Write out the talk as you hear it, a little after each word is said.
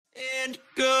and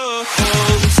go.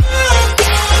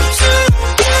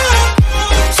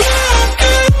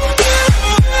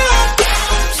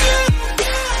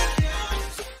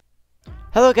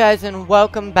 Hello guys, and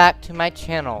welcome back to my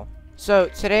channel. So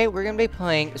today we're going to be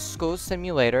playing School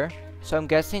Simulator. So I'm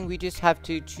guessing we just have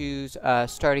to choose a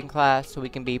starting class, so we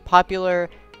can be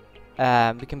popular,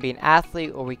 we can be an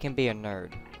athlete, or we can be a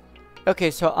nerd.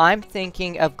 Okay, so I'm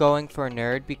thinking of going for a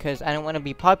nerd because I don't want to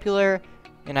be popular,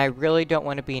 and I really don't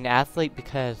want to be an athlete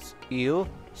because ew.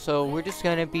 So we're just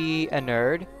going to be a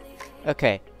nerd.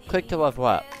 Okay, click to level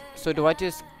up. So do I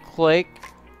just click?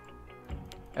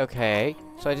 Okay,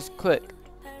 so I just click.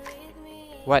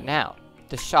 What now?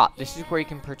 The shop. This is where you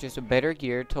can purchase a better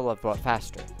gear to level up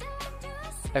faster.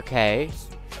 Okay.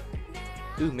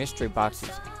 Ooh, mystery boxes.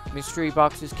 Mystery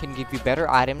boxes can give you better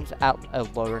items at a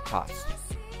lower cost.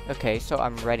 Okay, so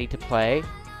I'm ready to play.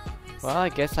 Well, I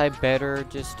guess I better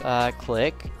just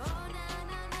click.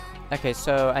 Okay,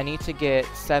 so I need to get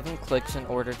 7 clicks in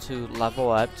order to level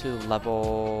up to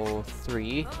level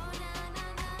 3.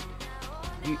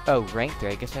 Oh, rank 3.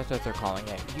 I guess that's what they're calling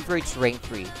it. You've reached rank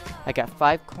 3. I got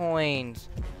 5 coins.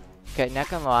 Okay, not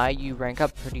gonna lie, you rank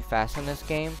up pretty fast in this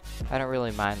game. I don't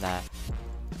really mind that.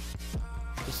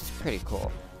 This is pretty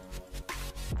cool.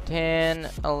 10,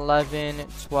 11,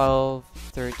 12,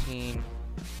 13,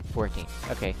 14.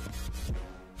 Okay.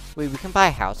 Wait, we can buy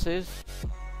houses?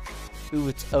 Ooh,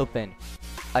 it's open.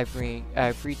 I've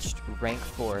reached rank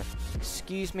 4.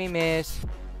 Excuse me, miss.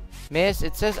 Miss,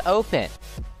 it says open.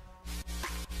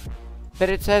 But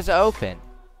it says open.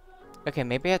 Okay,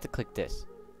 maybe I have to click this.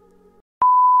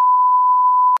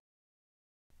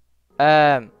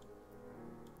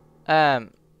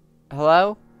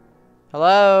 Hello?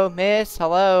 Hello, miss?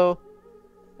 Hello?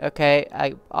 Okay,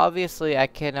 obviously I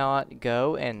cannot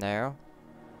go in there.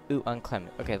 Ooh, unclaim.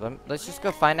 Okay, let's just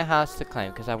go find a house to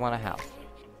claim, because I want a house.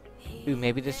 Ooh,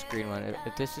 maybe this green one.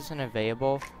 If this isn't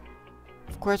available.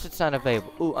 Of course it's not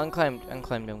available. Ooh, unclaimed,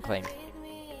 unclaimed, unclaimed.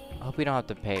 I hope we don't have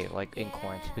to pay, like, in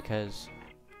coins, because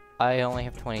I only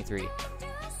have 23.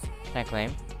 Can I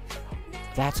claim?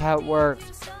 That's how it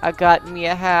works. I got me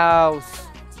a house.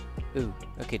 Ooh,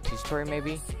 okay, 2-story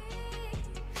maybe?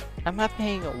 I'm not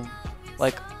paying,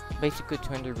 like, basically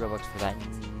 200 Robux for that.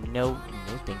 No,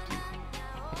 thank you.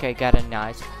 Okay, got a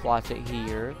nice closet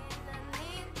here.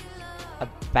 A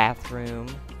bathroom.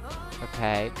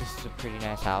 Okay, this is a pretty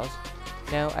nice house.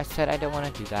 No, I said I don't want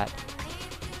to do that.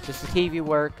 Does the TV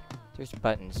work? There's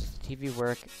buttons. Does the TV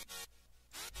work?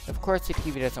 Of course the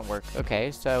TV doesn't work.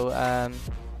 Okay, so,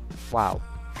 wow.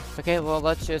 Okay, well,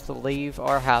 let's just leave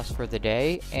our house for the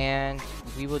day, and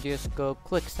we will just go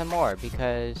click some more,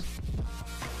 because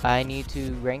I need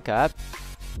to rank up.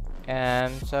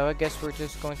 So I guess we're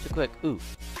just going to click. Ooh.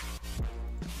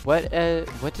 What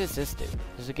does this do?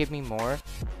 Does it give me more?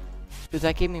 Does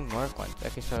that give me more coins?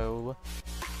 Okay, so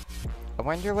I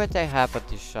wonder what they have at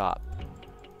the shop.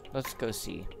 Let's go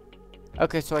see.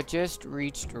 Okay, so I just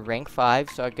reached rank 5,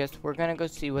 so I guess we're gonna go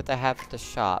see what they have at the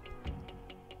shop.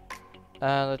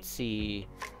 Let's see.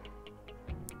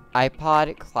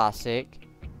 iPod Classic.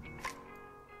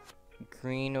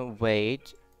 Green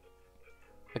weight.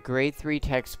 A grade 3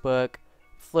 textbook.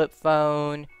 Flip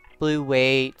phone. Blue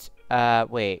weight.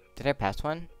 Wait, did I pass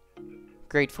one?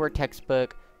 Grade 4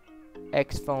 textbook.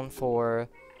 X phone 4.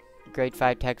 Grade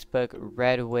 5 textbook.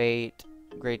 Red weight.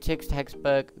 Grade 6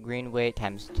 textbook. Green weight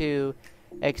times 2.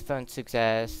 X phone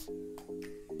 6S.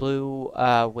 Blue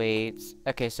weights.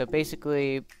 Okay, so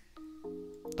basically,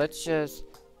 let's just.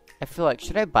 I feel like,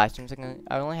 should I buy something?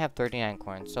 I only have 39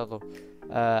 coins, so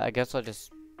I guess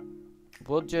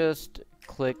we'll just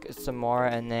click some more,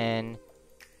 and then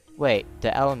wait,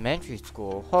 the elementary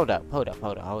school. Hold up.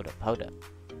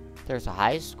 There's a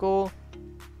high school.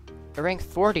 I rank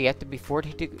 40. I have to be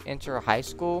 40 to enter a high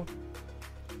school.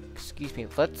 Excuse me.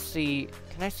 Let's see.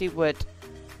 Can I see what?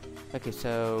 Okay,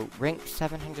 so rank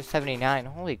 779.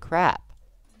 Holy crap!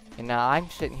 And now I'm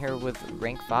sitting here with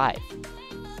rank 5.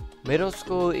 Middle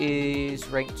school is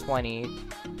rank 20.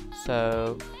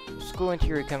 So school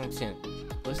interior coming soon.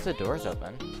 At least the door's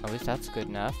open. At least that's good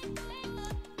enough.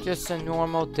 Just a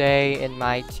normal day in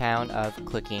my town of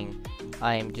clicking.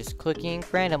 I am just clicking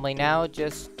randomly now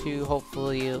just to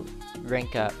hopefully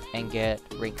rank up and get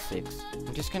rank 6.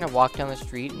 I'm just gonna walk down the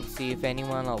street and see if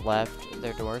anyone left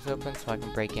their doors open so I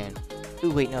can break in.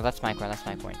 Ooh, wait, no, that's my coin, that's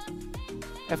my coin.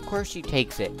 Of course she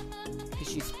takes it.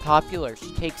 Because she's popular,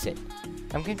 she takes it.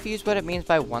 I'm confused what it means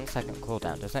by 1 second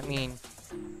cooldown. Does that mean...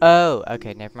 Oh,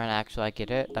 okay, never mind, actually I get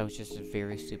it. That was just a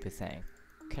very stupid thing.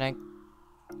 Can I...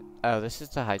 Oh, this is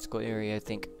the high school area, I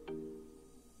think.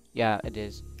 Yeah, it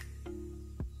is.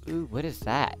 Ooh, what is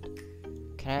that?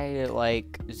 Can I,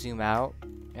 like, zoom out?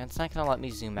 And it's not gonna let me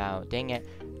zoom out. Dang it.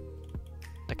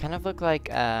 They kind of look like,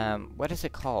 what is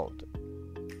it called?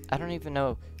 I don't even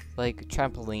know. Like,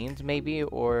 trampolines, maybe?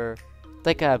 Or,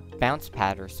 like a bounce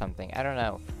pad or something. I don't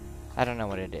know. I don't know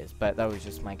what it is, but that was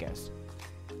just my guess.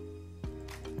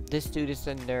 This dude is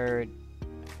a nerd.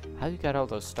 How you got all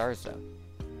those stars, though?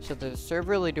 So the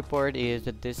server leaderboard is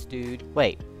that this dude...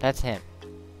 Wait, that's him.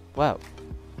 Whoa.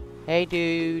 Hey,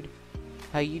 dude.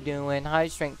 How you doing? High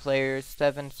strength players,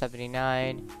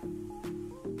 779.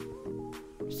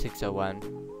 601.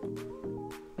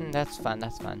 That's fun,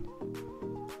 that's fun.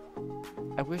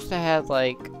 I wish I had,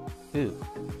 like... Ooh.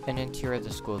 An interior of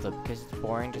the school, though, because it's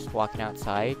boring just walking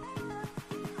outside.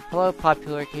 Hello,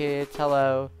 popular kids.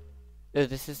 Hello. Oh,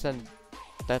 this is a...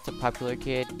 That's a popular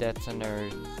kid. That's a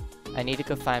nerd. I need to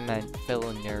go find my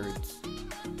fellow nerds.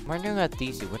 I'm wondering what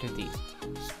these do. What are these?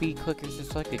 Speed clickers,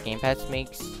 just like the gamepads,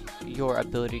 makes your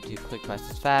ability to click twice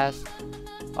as fast.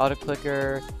 Auto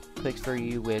clicker clicks for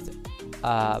you with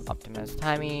optimized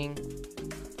timing.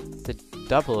 The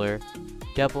doubler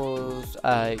doubles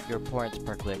your points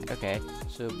per click. Okay,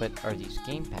 so but are these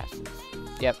game passes?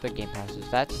 Yep, they're game passes.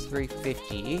 That's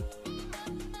 350.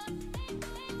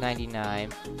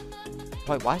 99.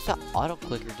 Wait, why is the auto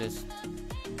clicker just...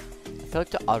 I feel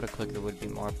like the auto clicker would be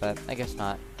more, but I guess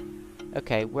not.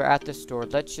 Okay, we're at the store.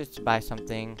 Let's just buy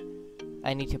something.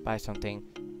 I need to buy something.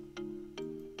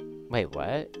 Wait,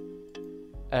 what?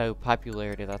 Oh,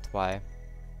 popularity, that's why.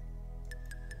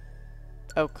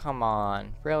 Oh, come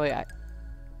on. Really?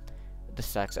 This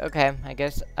sucks. Okay, I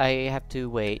guess I have to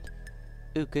wait.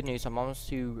 Ooh, good news. I'm almost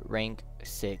to rank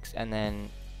 6, and then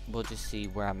we'll just see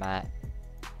where I'm at.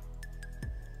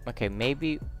 Okay,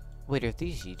 maybe... Wait, are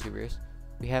these YouTubers?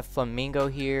 We have Flamingo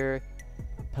here.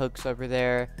 Pokes over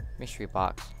there. Mystery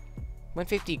box.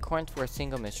 150 coins for a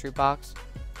single mystery box?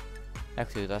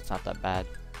 Actually, that's not that bad.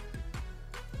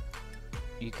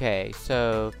 Okay,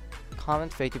 so... Common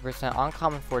 50%,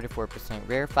 uncommon 44%,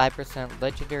 rare 5%,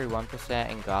 legendary 1%,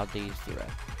 and godly 0.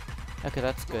 Okay,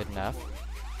 that's good enough.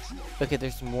 Okay,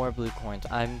 there's more blue coins.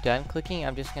 I'm done clicking.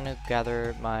 I'm just gonna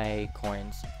gather my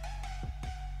coins.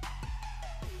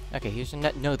 Okay, here's a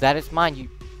nut. No, that is mine. You...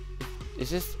 Is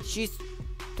this... She's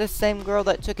the same girl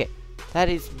that took it. That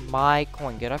is my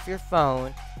coin. Get off your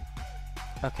phone.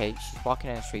 Okay, she's walking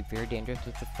down the street. Very dangerous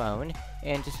with the phone.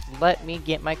 And just let me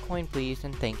get my coin, please.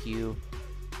 And thank you.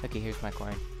 Okay, here's my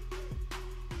coin.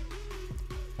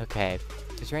 Okay.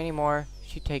 Is there any more?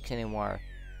 If she takes any more,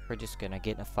 we're just gonna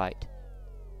get in a fight.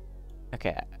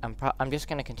 Okay, I'm just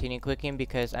gonna continue clicking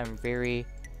because I'm very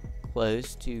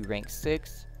close to rank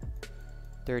 6.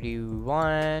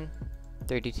 31,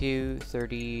 32,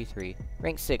 33.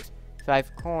 Rank 6.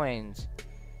 5 coins.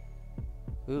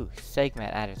 Ooh,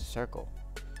 segment added to circle.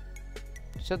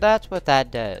 So that's what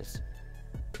that does.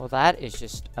 Well, that is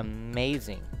just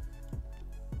amazing.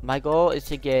 My goal is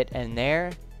to get in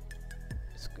there.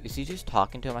 Is he just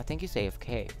talking to him? I think he's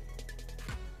AFK.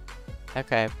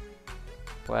 Okay.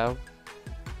 Well,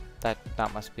 that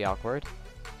must be awkward.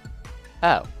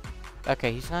 Oh.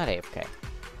 Okay, he's not AFK.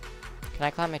 Can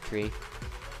I climb a tree?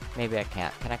 Maybe I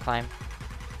can't. Can I climb?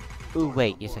 Ooh,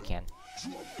 wait. Yes, I can.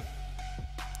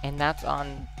 And that's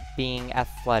on being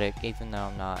athletic, even though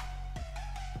I'm not.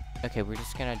 Okay, we're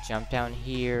just gonna jump down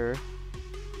here.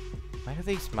 Why do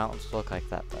these mountains look like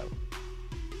that, though?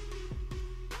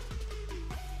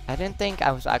 I didn't think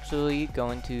I was actually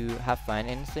going to have fun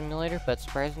in a simulator, but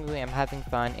surprisingly, I'm having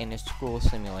fun in a school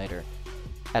simulator.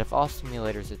 Out of all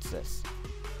simulators, it's this.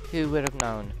 Who would have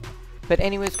known? But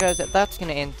anyways, guys, that's going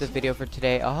to end the video for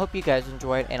today. I hope you guys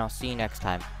enjoyed, and I'll see you next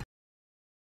time.